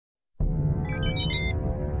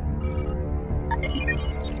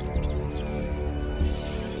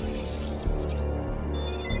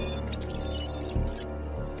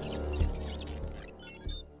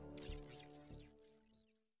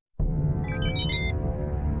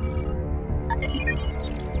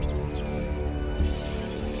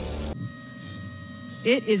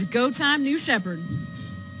It is go time, New Shepard.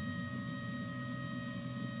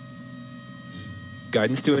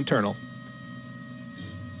 Guidance to internal.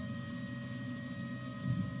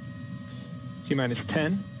 T-minus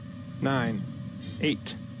 10, 9, 8,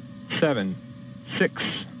 7, 6,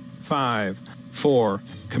 5, 4.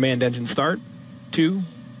 Command engine start. 2,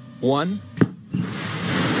 1.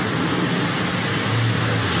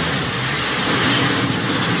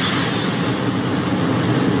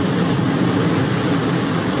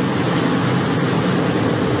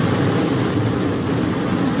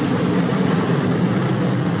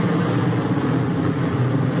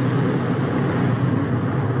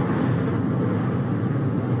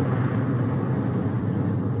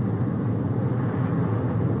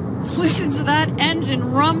 Listen to that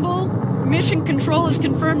engine rumble. Mission control has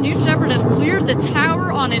confirmed New Shepard has cleared the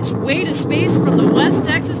tower on its way to space from the West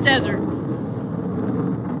Texas desert.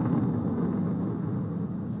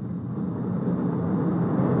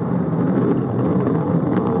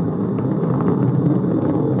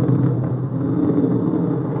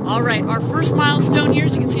 All right, our first milestone here,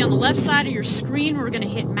 as you can see on the left side of your screen, we're going to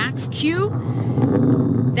hit max Q.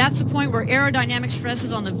 That's the point where aerodynamic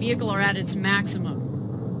stresses on the vehicle are at its maximum.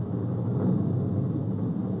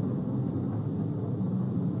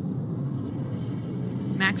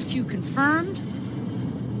 Max Q confirmed.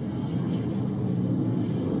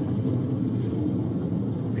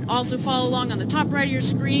 You can also follow along on the top right of your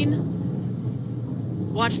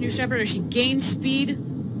screen. Watch New Shepard as she gains speed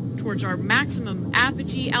towards our maximum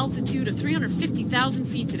apogee altitude of 350,000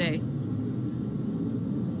 feet today.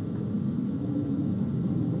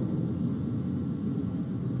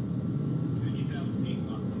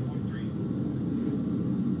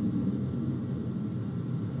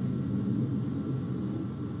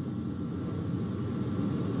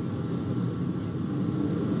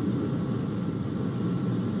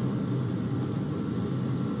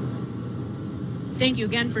 Thank you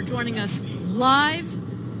again for joining us live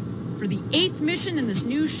for the 8th mission in this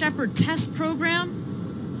New Shepard test program.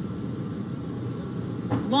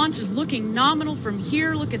 Launch is looking nominal from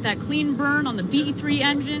here. Look at that clean burn on the BE-3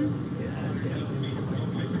 engine.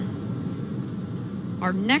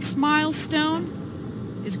 Our next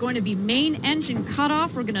milestone is going to be main engine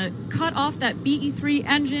cutoff. We're going to cut off that BE-3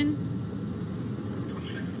 engine.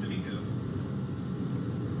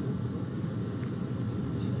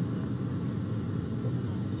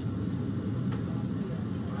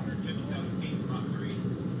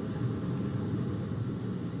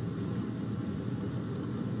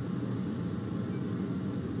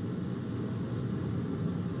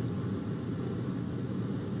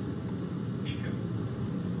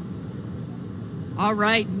 All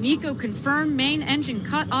right, MECO confirmed, main engine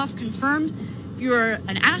cut off confirmed. If you're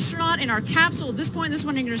an astronaut in our capsule at this point,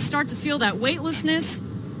 you're going to start to feel that weightlessness.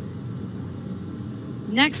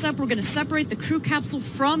 Next up, we're going to separate the crew capsule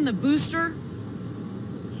from the booster.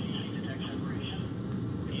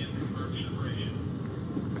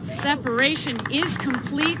 Separation is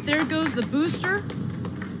complete. There goes the booster.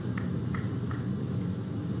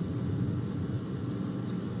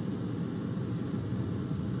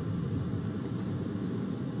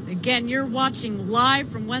 Again, you're watching live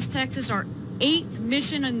from West Texas, our 8th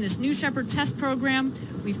mission in this New Shepard test program.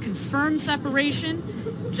 We've confirmed separation.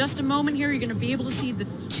 Just a moment here, you're going to be able to see the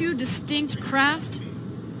 2 distinct craft.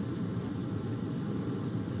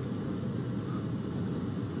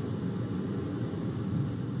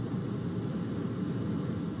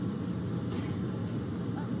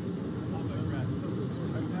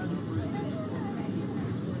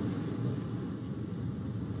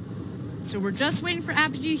 So we're just waiting for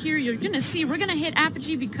apogee here. You're going to see we're going to hit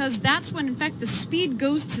apogee because that's when, in fact, the speed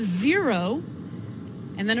goes to 0.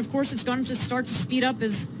 And then, of course, it's going to start to speed up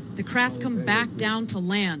as the craft come back down to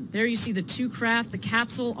land. There you see the 2 craft, the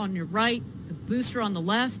capsule on your right, the booster on the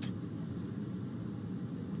left.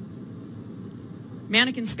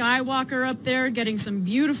 Mannequin Skywalker up there getting some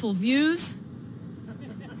beautiful views.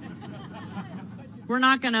 We're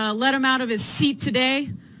not going to let him out of his seat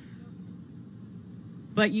today.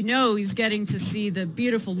 But you know he's getting to see the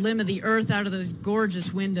beautiful limb of the Earth out of those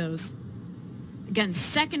gorgeous windows. Again,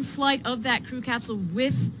 second flight of that crew capsule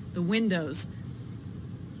with the windows.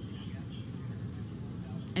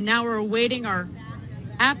 And now we're awaiting our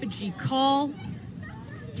apogee call.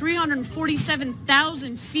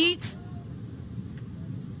 347,000 feet.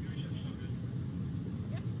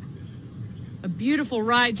 A beautiful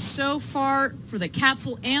ride so far for the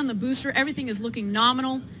capsule and the booster. Everything is looking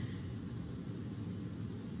nominal.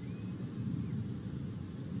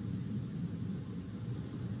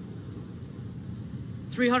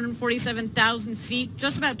 (347,000 feet),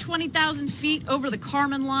 just about 20,000 feet over the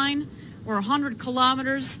Kármán line. or 100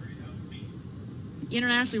 kilometers,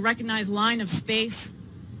 internationally recognized line of space.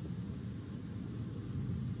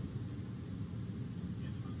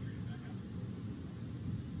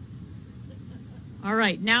 All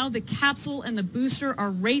right, now the capsule and the booster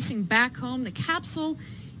are racing back home. The capsule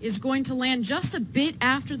is going to land just a bit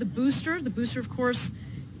after the booster. The booster, of course,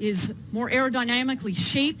 is more aerodynamically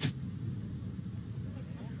shaped.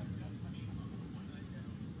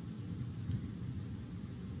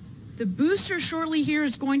 The booster shortly here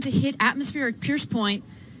is going to hit atmospheric pierce point.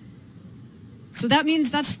 So that means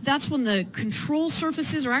that's when the control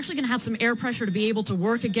surfaces are actually going to have some air pressure to be able to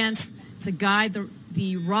work against to guide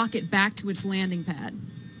the rocket back to its landing pad.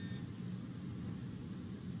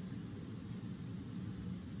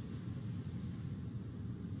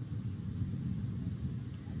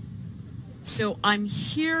 So I'm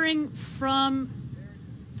hearing from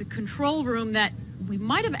the control room that we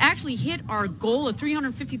might have actually hit our goal of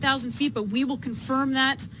 350,000 feet, but we will confirm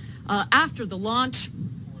that after the launch.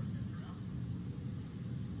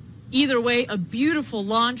 Either way, a beautiful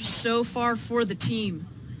launch so far for the team.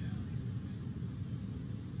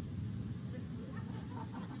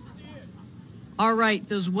 All right,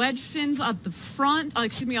 those wedge fins at the front, on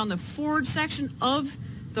the forward section of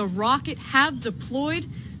the rocket have deployed.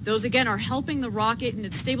 Those, again, are helping the rocket in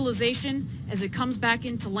its stabilization as it comes back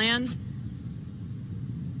into land.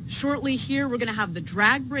 Shortly here, we're going to have the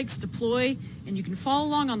drag brakes deploy, and you can follow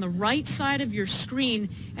along on the right side of your screen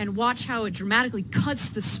and watch how it dramatically cuts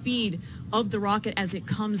the speed of the rocket as it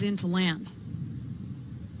comes into land.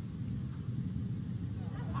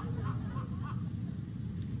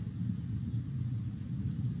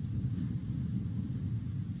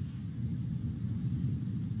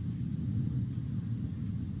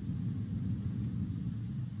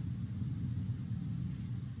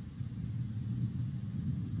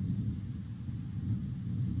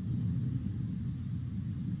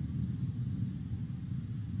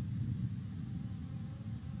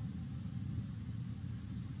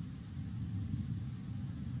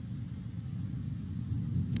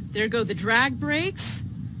 There go the drag brakes.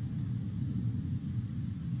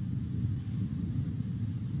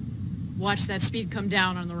 Watch that speed come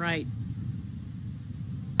down on the right.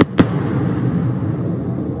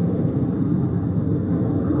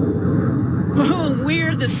 Boom! We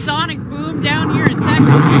heard the sonic boom down here in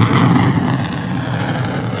Texas.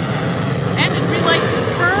 Engine relay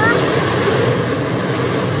confirmed.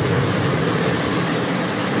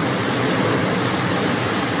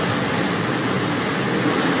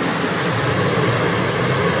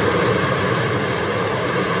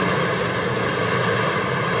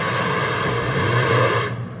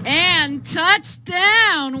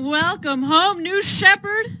 Touchdown! Welcome home, New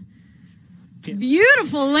Shepard.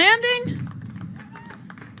 Beautiful landing.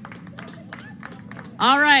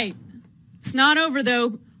 All right. It's not over,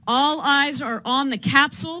 though. All eyes are on the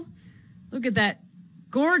capsule. Look at that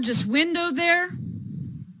gorgeous window there.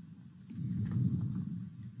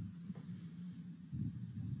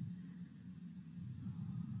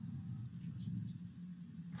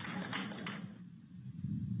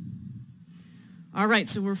 All right,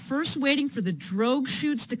 so we're first waiting for the drogue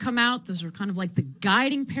chutes to come out. Those are kind of like the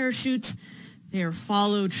guiding parachutes. They are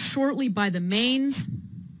followed shortly by the mains.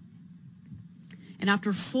 And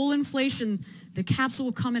after full inflation, the capsule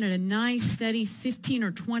will come in at a nice, steady 15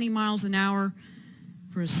 or 20 miles an hour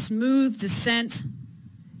for a smooth descent.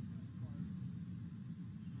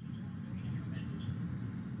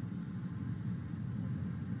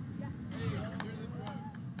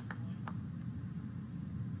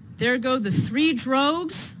 There go the 3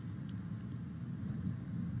 drogues.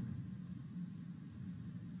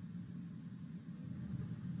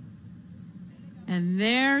 And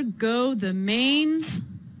there go the mains.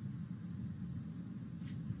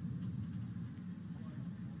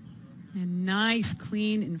 And nice,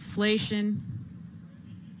 clean inflation.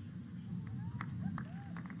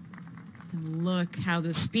 And look how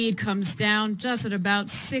the speed comes down just at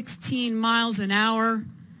about 16 miles an hour.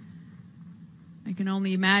 I can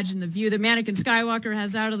only imagine the view that Mannequin Skywalker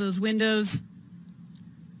has out of those windows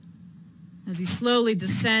as he slowly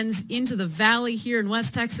descends into the valley here in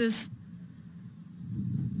West Texas.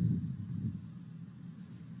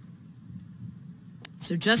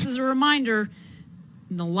 So just as a reminder,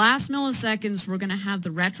 in the last milliseconds, we're going to have the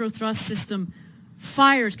retrothrust system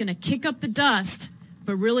fire. It's going to kick up the dust,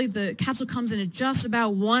 but really the capsule comes in at just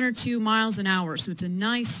about 1 or 2 miles an hour, so it's a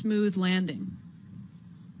nice, smooth landing.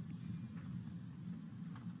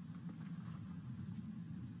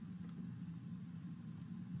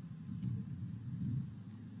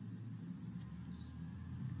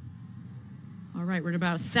 All right, we're at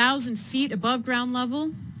about 1,000 feet above ground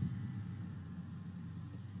level.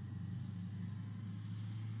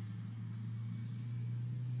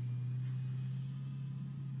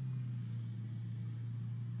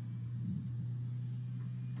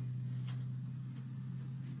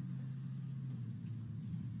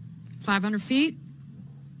 500 feet.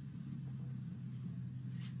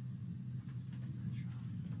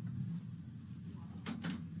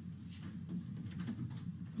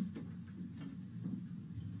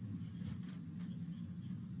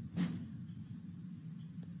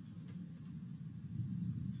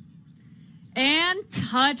 And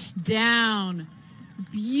touchdown.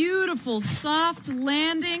 Beautiful soft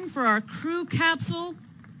landing for our crew capsule.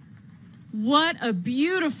 What a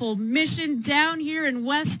beautiful mission down here in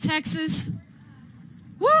West Texas.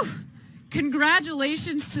 Woo!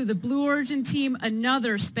 Congratulations to the Blue Origin team.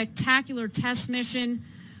 Another spectacular test mission.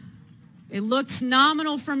 It looks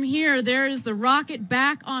nominal from here. There is the rocket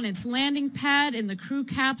back on its landing pad and the crew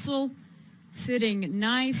capsule sitting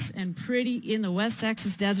nice and pretty in the West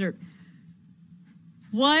Texas desert.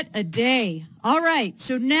 What a day. All right,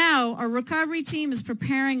 so now our recovery team is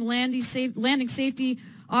preparing landing safety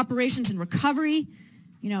operations and recovery.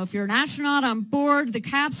 You know, if you're an astronaut on board the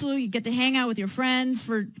capsule, you get to hang out with your friends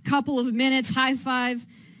for a couple of minutes, high five,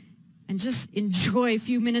 and just enjoy a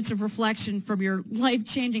few minutes of reflection from your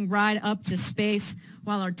life-changing ride up to space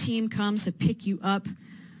while our team comes to pick you up.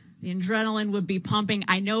 The adrenaline would be pumping.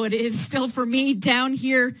 I know it is still for me down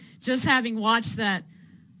here, just having watched that.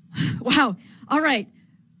 Wow. All right.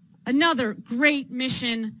 Another great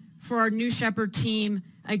mission for our New Shepard team.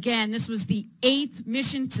 Again, this was the 8th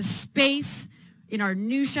mission to space in our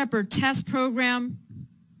New Shepard test program.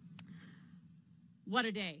 What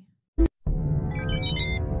a day.